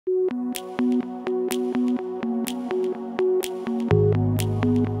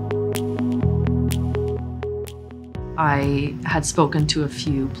I had spoken to a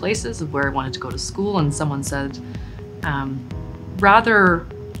few places of where I wanted to go to school, and someone said, rather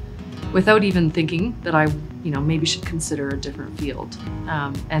without even thinking, that I maybe should consider a different field.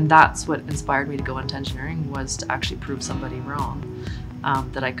 And that's what inspired me to go into engineering, was to actually prove somebody wrong,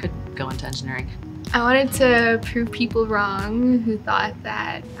 that I could go into engineering. I wanted to prove people wrong who thought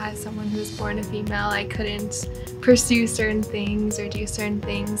that as someone who was born a female, I couldn't pursue certain things or do certain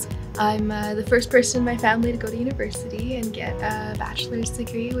things. I'm the first person in my family to go to university and get a bachelor's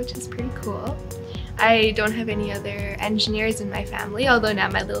degree, which is pretty cool. I don't have any other engineers in my family, although now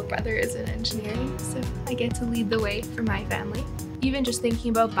my little brother is in engineering, so I get to lead the way for my family. Even just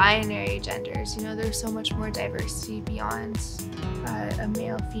thinking about binary genders, there's so much more diversity beyond a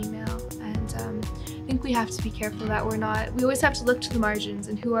male-female, and I think we have to be careful that we always have to look to the margins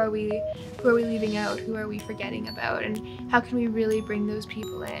and who are we leaving out, who are we forgetting about, and how can we really bring those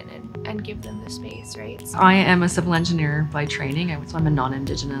people in and give them the space, right? So I am a civil engineer by training, so I'm a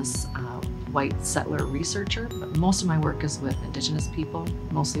non-Indigenous white settler researcher, but most of my work is with Indigenous people,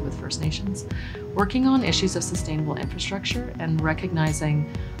 mostly with First Nations, working on issues of sustainable infrastructure and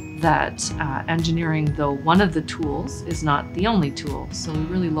recognizing that engineering, though one of the tools, is not the only tool. So we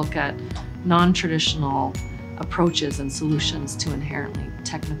really look at non-traditional approaches and solutions to inherently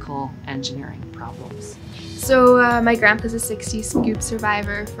technical engineering problems. So my grandpa's a 60s scoop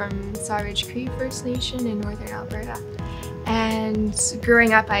survivor from Sawridge Cree First Nation in northern Alberta. And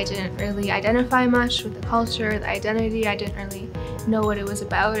growing up, I didn't really identify much with the culture, the identity. I didn't really know what it was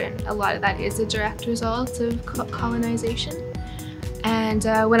about, and a lot of that is a direct result of colonization. And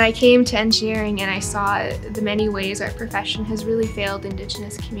when I came to engineering and I saw the many ways our profession has really failed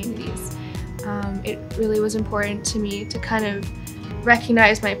Indigenous communities, it really was important to me to kind of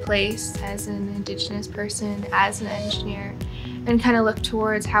recognize my place as an Indigenous person, as an engineer, and kind of look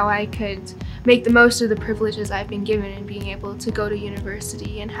towards how I could make the most of the privileges I've been given and being able to go to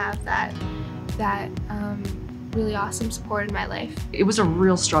university and have that really awesome support in my life. It was a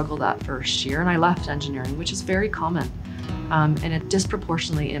real struggle that first year, and I left engineering, which is very common, and it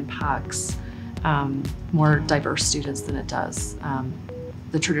disproportionately impacts more diverse students than it does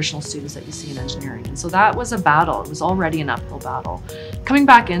the traditional students that you see in engineering. And so that was a battle. It was already an uphill battle. Coming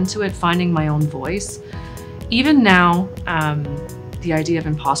back into it, finding my own voice, even now, the idea of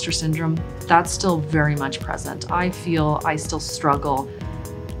imposter syndrome, that's still very much present. I feel I still struggle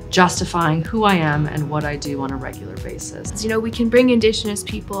justifying who I am and what I do on a regular basis. We can bring Indigenous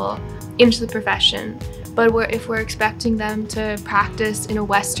people into the profession, but if we're expecting them to practice in a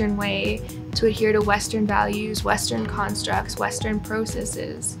Western way, to adhere to Western values, Western constructs, Western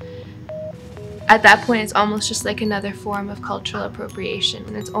processes, at that point it's almost just like another form of cultural appropriation,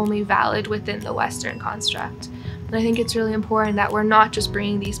 and it's only valid within the Western construct. And I think it's really important that we're not just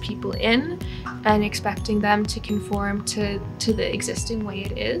bringing these people in and expecting them to conform to the existing way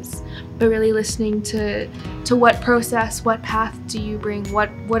it is, but really listening to what process, what path do you bring,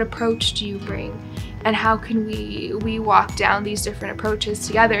 what approach do you bring, and how can we walk down these different approaches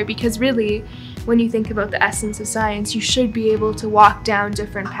together. Because really, when you think about the essence of science, you should be able to walk down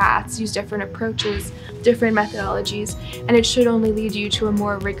different paths, use different approaches, different methodologies, and it should only lead you to a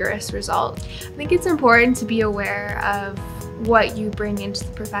more rigorous result. I think it's important to be aware of what you bring into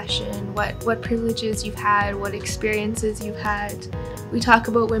the profession, what privileges you've had, what experiences you've had. We talk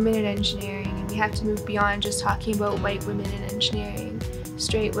about women in engineering, and we have to move beyond just talking about white women in engineering,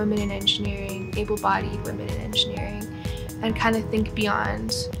 straight women in engineering, able-bodied women in engineering, and kind of think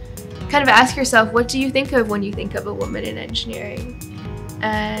beyond. Kind of ask yourself, what do you think of when you think of a woman in engineering?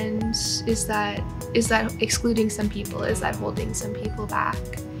 And is that excluding some people? Is that holding some people back?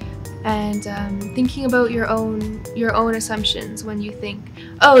 And thinking about your own assumptions when you think,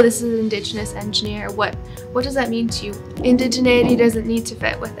 oh, this is an Indigenous engineer. What does that mean to you? Indigeneity doesn't need to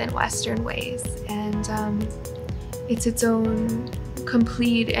fit within Western ways, and it's its own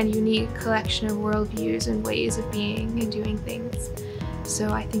complete and unique collection of worldviews and ways of being and doing things.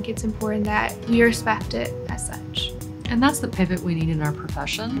 So I think it's important that we respect it as such. And that's the pivot we need in our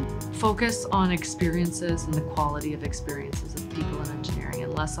profession. Focus on experiences and the quality of experiences of people in engineering,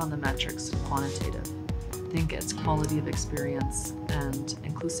 and less on the metrics of quantitative. I think it's quality of experience and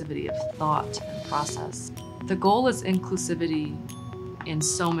inclusivity of thought and process. The goal is inclusivity in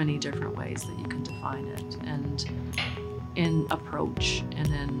so many different ways that you can define it, and in approach and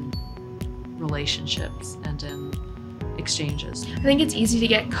in relationships and in exchanges. I think it's easy to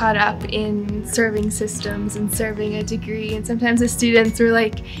get caught up in serving systems and serving a degree, and sometimes as students we're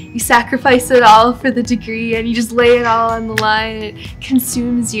like, you sacrifice it all for the degree and you just lay it all on the line, it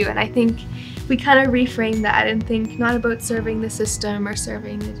consumes you. And I think we kind of reframe that and think not about serving the system or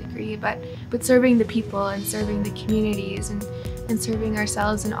serving the degree, but serving the people and serving the communities and serving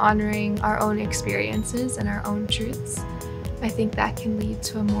ourselves and honoring our own experiences and our own truths, I think that can lead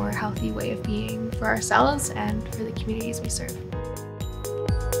to a more healthy way of being for ourselves and for the communities we serve.